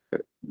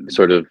 Mhm.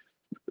 sort of,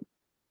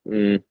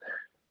 mm,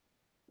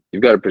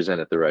 you've got to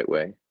present it the right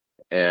way.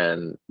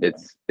 And Yeah,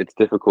 it's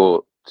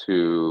difficult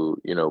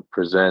to, you know,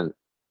 present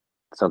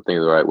something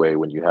the right way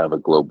when you have a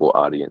global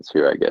audience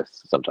here, I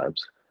guess, sometimes.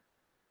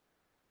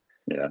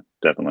 yeah,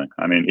 definitely.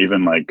 I mean,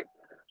 even like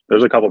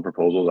there's a couple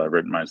proposals I've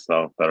written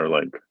myself that are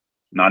like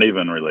not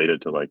even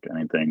related to like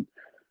anything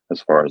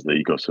as far as the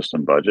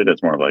ecosystem budget.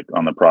 It's more like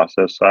on the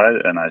process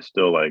side. And I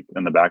still like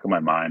in the back of my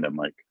mind, I'm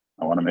like,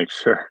 I want to make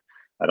sure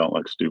I don't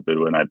look stupid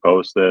when I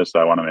post this.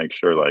 I want to make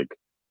sure like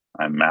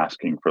I'm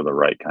asking for the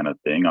right kind of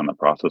thing on the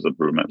process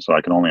improvement. So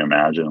I can only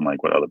imagine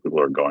like what other people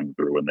are going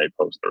through when they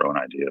post their own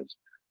ideas.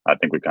 I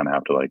think we kind of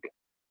have to like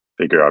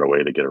figure out a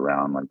way to get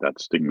around like that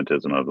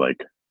stigmatism of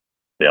like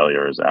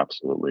failure is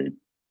absolutely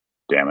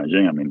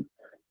damaging. I mean,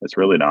 it's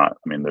really not.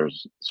 I mean,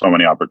 there's so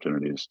many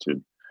opportunities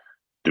to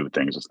do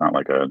things. It's not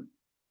like a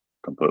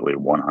completely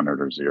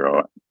 100 or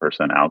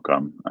 0%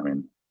 outcome. I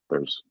mean,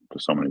 there's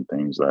just so many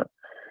things that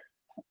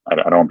I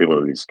don't want people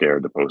to be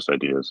scared to post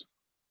ideas.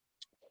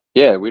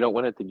 Yeah, we don't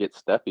want it to get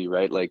stuffy,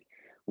 right? Like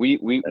Yeah,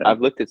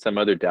 I've looked at some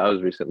other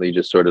DAOs recently,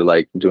 just sort of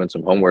like doing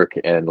some homework,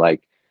 and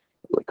like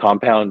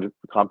compounds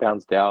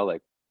DAO,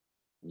 like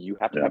you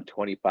have to yeah, have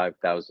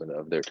 25,000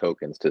 of their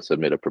tokens to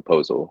submit a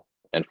proposal.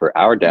 And for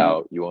our mm,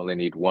 DAO, you only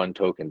need one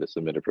token to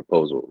submit a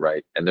proposal,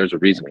 right? And there's a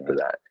reason okay, for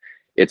that.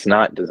 It's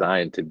not yeah,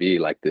 designed to be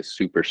like this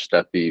super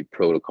stuffy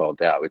protocol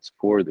DAO. It's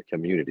for the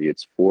community.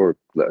 It's for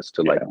us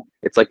to like, yeah,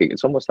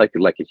 it's almost like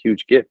a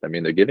huge gift. I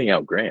mean, they're giving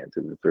out grants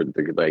for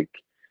the like,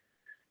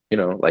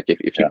 like if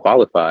you yeah,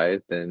 qualify,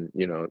 then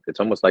it's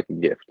almost like a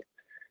gift.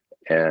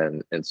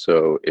 And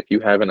so if you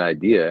have an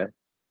idea,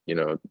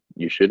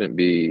 you shouldn't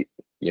be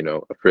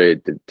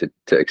afraid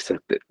to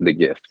accept the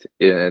gift,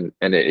 and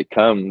it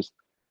comes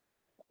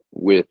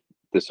with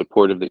the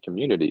support of the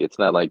community. It's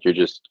not like you're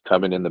just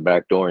coming in the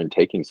back door and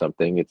taking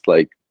something. It's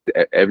like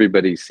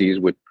everybody sees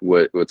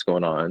what's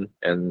going on,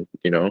 and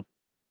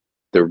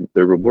they're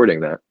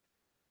rewarding that.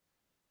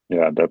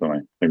 yeah, definitely.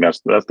 I think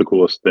that's the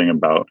coolest thing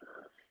about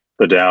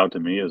the DAO to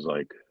me is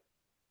like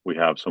we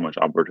have so much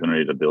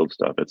opportunity to build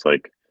stuff. It's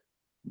like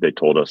they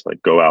told us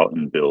like go out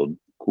and build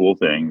cool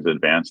things,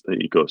 advance the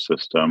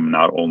ecosystem,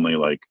 not only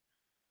like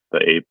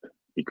the ape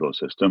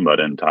ecosystem, but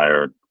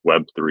entire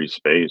Web3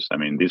 space. I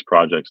mean, these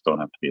projects don't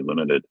have to be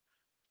limited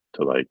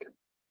to like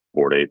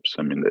board apes.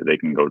 I mean, they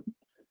can go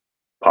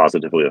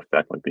positively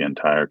affect like the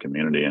entire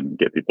community and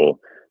get people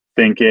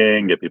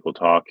thinking, get people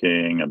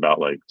talking about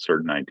like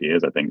certain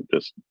ideas. I think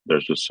just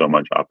there's just so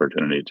much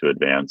opportunity to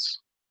advance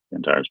the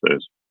entire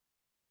space.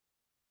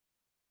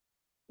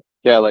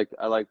 Yeah, like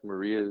I like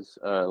Maria's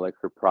like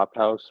her prop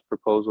house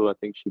proposal. I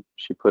think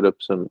she put up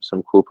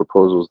some cool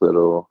proposals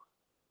that'll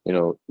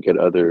get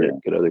other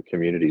Yeah,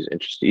 communities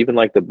interested. Even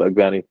like the bug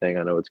bounty thing,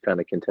 I know it's kind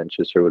of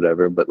contentious or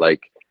whatever, but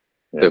like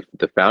yeah,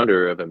 the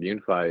founder of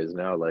ImmuneFi is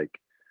now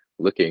like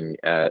looking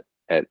at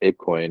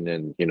ApeCoin,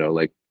 and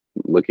like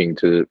looking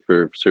to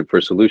for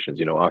solutions,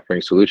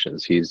 offering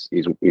solutions. He's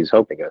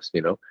helping us,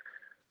 and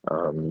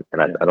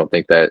yeah, I don't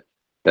think that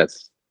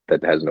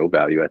has no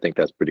value. I think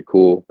that's pretty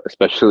cool,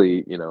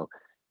 especially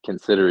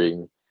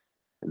considering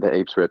the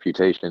ape's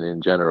reputation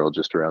in general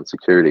just around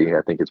security.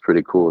 I think it's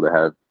pretty cool to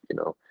have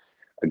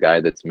a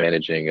guy that's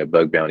managing a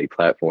bug bounty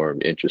platform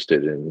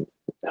interested in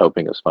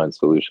helping us find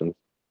solutions.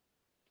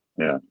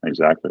 yeah,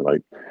 exactly.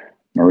 Like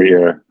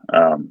Maria,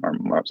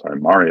 sorry,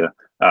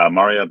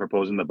 Maria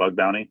proposing the bug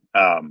bounty.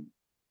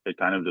 It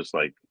kind of just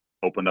like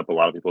opened up a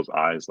lot of people's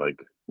eyes.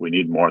 Like we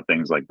need more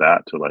things like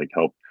that to like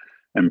help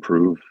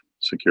improve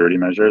security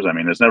measures. I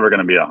mean, it's never going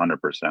to be 100%.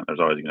 There's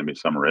always going to be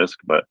some risk,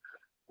 but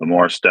the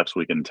more steps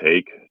we can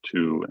take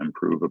to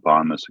improve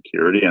upon the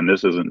security, and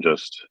this isn't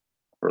just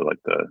for like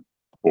the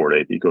board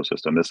ape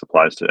ecosystem. This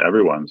applies to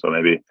everyone. So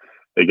maybe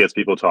it gets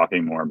people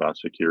talking more about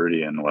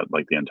security and what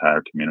like the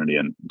entire community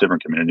and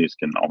different communities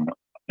can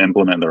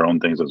implement their own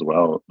things as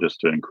well, just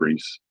to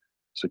increase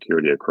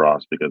security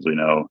across. Because we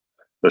know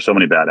there's so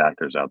many bad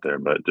actors out there,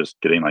 but just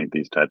getting like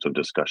these types of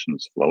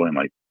discussions flowing,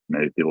 like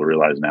maybe people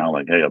realize now,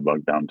 like, hey, a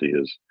bug bounty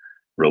is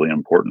really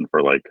important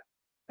for like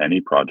any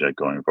project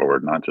going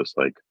forward, not just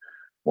like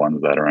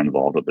ones that are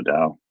involved with the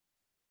DAO.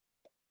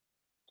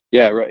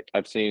 Yeah, right.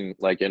 I've seen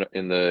like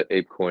in the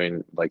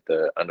ApeCoin, like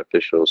the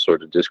unofficial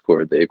sort of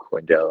Discord, the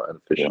ApeCoin DAO Yeah,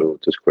 unofficial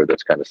Discord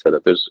that's kind of set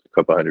up. There's a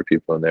couple hundred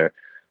people in there.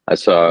 I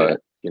saw,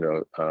 yeah,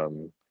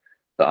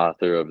 the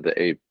author of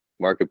the Ape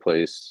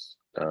Marketplace,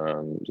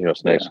 Snack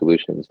yeah,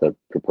 Solutions, that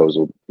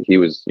proposal. He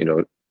was,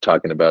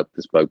 talking about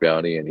this bug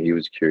bounty, and he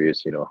was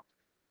curious,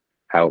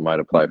 how it might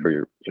apply mhm,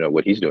 for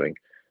what he's doing.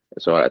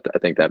 So I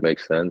think that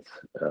makes sense,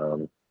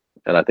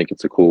 and I think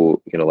it's a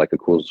cool, like a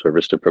cool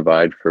service to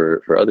provide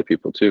for other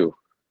people too.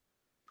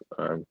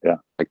 yeah,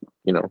 Like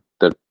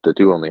that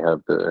do only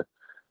have the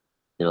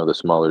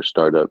smaller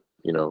startup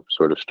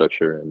sort of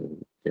structure,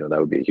 and that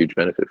would be a huge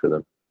benefit for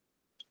them.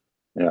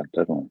 yeah,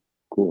 definitely.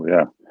 Cool.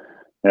 Yeah,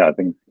 yeah. I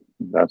think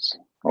that's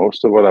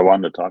most of what I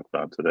wanted to talk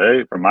about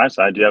today. From my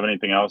side, do you have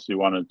anything else you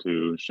wanted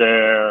to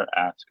share,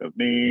 ask of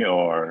me,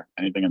 or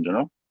anything in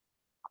general?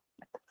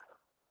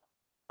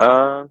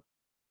 Uh,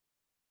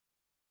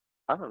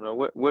 I don't know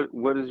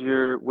what is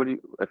your what do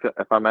you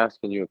if I'm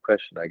asking you a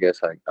question, I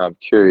guess I'm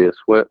curious,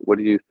 what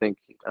do you think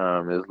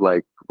is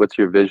like, what's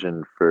your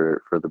vision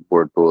for the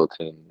board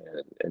bulletin,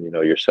 and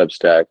your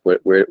Substack,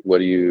 where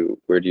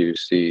do you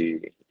see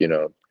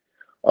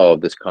all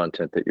of this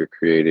content that you're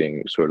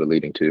creating sort of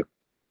leading to?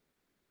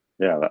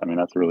 Yeah, I mean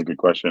that's a really good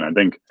question. I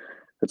think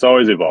it's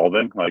always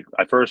evolving. Like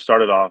I first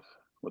started off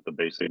with the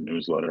basic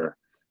newsletter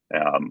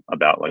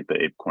about like the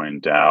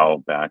ApeCoin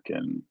DAO back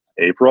in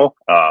April,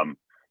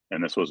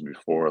 and this was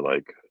before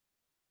like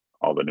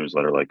all the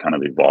newsletter like kind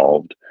of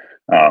evolved.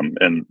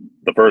 And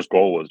the first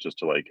goal was just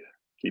to like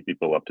keep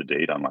people up to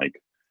date on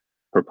like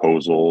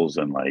proposals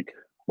and like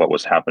what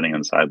was happening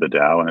inside the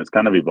DAO, and it's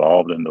kind of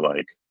evolved into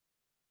like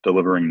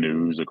delivering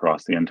news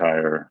across the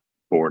entire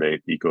Bored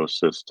Ape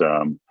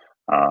ecosystem.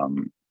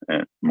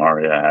 And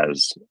Maria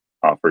has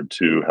offered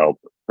to help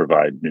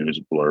provide news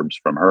blurbs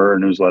from her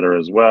newsletter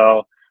as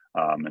well,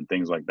 and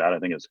things like that. I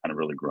think it's kind of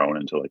really grown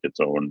into like its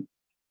own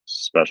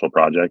special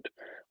project,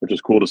 which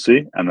is cool to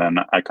see. And then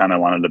I kind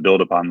of wanted to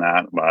build upon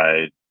that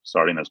by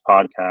starting this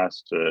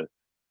podcast to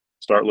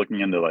start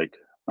looking into like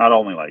not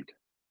only like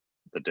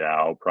the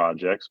DAO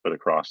projects, but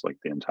across like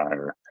the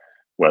entire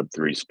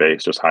Web3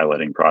 space, just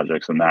highlighting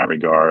projects in that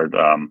regard.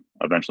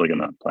 Eventually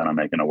going to plan on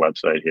making a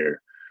website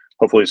here,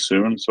 hopefully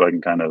soon, so I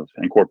can kind of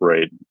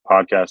incorporate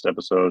podcast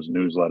episodes,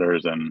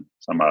 newsletters, and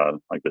some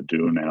like the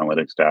Dune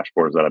analytics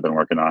dashboards that I've been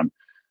working on.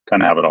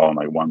 Kind of have it all in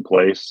like one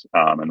place.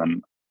 And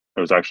then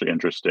it was actually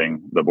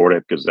interesting. The Bored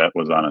Ape Gazette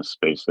was on a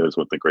Spaces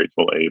with the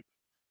Grateful Ape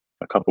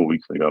a couple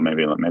weeks ago,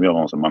 maybe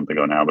almost a month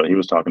ago now. But he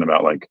was talking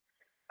about like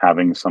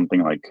having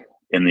something like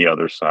in the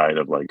other side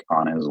of like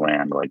on his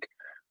land, like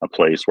a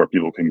place where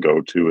people can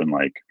go to and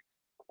like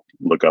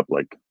look up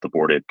like the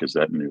Bored Ape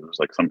Gazette news,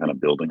 like some kind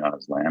of building on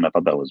his land. I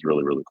thought that was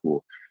really, really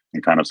cool.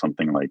 And kind of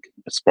something like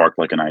it sparked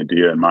like an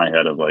idea in my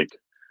head of like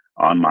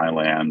on my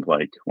land,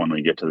 like when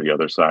we get to the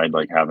other side,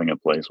 like having a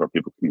place where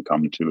people can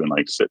come to and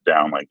like sit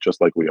down, like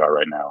just like we are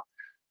right now,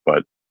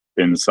 but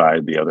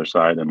inside the other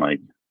side and like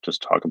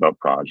just talk about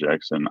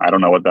projects. And I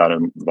don't know what that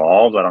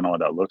involves. I don't know what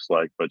that looks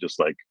like, but just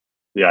like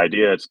the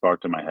idea it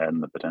sparked in my head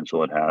and the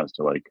potential it has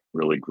to like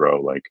really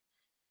grow, like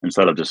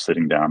instead of just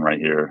sitting down right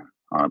here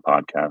on a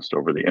podcast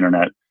over the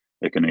internet,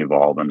 it can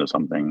evolve into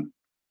something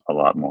a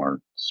lot more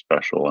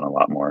special and a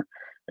lot more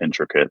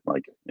intricate,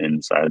 like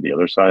inside the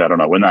other side. I don't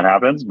know when that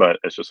happens, but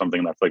it's just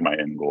something that's like my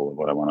end goal of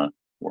what I want to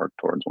work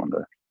towards one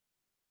day.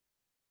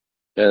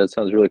 Yeah, that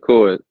sounds really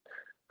cool.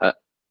 I,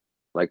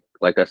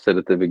 like I said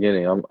at the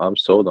beginning, I'm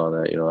sold on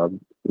that. You know,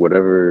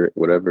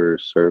 whatever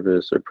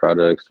service or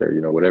products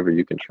or whatever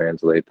you can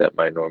translate that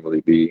might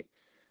normally be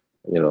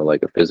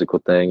like a physical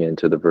thing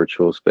into the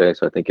virtual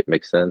space. I think it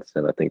makes sense,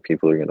 and I think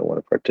people are going to want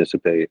to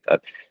participate.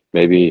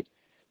 Maybe,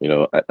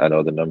 I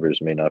know the numbers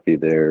may not be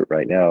there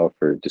right now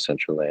for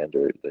Decentraland,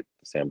 or the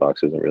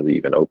sandbox isn't really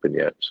even open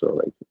yet. So,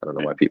 like, I don't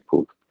know why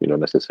people,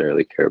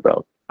 necessarily care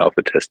about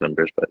alpha test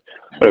numbers, but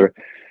whatever.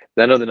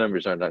 I know the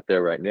numbers are not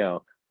there right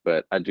now,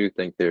 but I do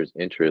think there's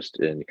interest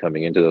in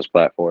coming into those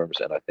platforms,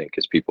 and I think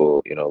as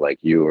people, like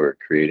you, are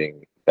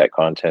creating that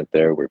content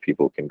there where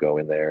people can go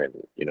in there and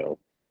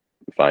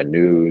find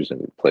news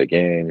and play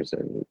games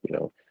and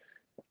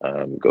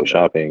go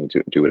shopping,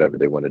 do whatever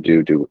they want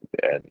to do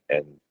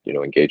and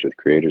engage with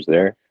creators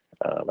there.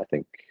 I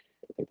think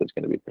that's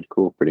going to be pretty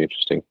cool, pretty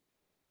interesting.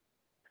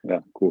 Yeah,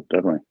 cool,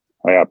 definitely.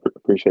 I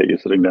appreciate you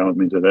sitting down with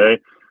me today.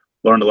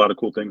 Learned a lot of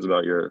cool things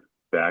about your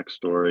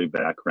backstory,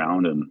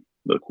 background, and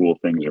the cool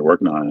things you're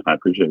working on. I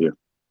appreciate you.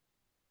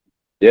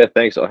 Yeah,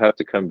 thanks. I'll have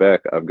to come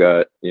back. I've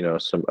got,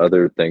 some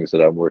other things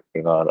that I'm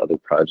working on, other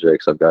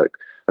projects. I've got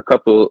a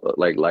couple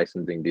like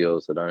licensing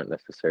deals that aren't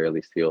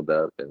necessarily sealed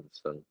up, and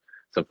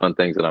some fun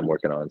things that I'm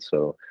working on.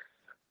 So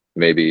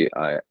maybe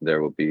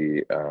there will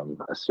be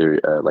a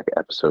series like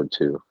episode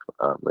 2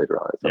 later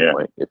on at some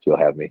point if you'll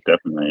have me.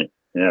 Definitely.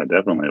 Yeah,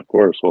 definitely. Of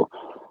course. We'll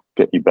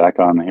get you back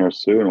on here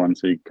soon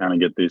once you kind of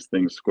get these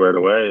things squared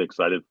away.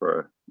 Excited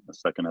for a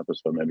second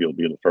episode. Maybe you'll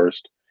be the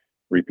first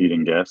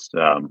repeating guest.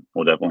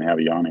 We'll definitely have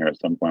you on here at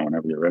some point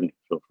whenever you're ready.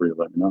 Feel free to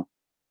let me know.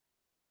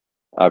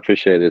 I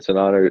appreciate it. It's an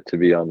honor to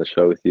be on the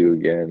show with you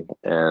again,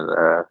 and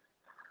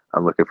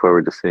I'm looking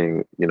forward to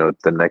seeing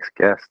the next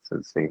guests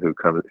and seeing who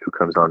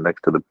comes on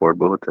next to the board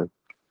bulletin.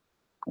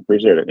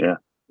 Appreciate it. Yeah.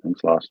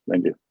 Thanks, Lost.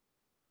 Thank you.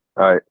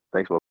 All right.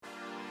 Thanks, Will.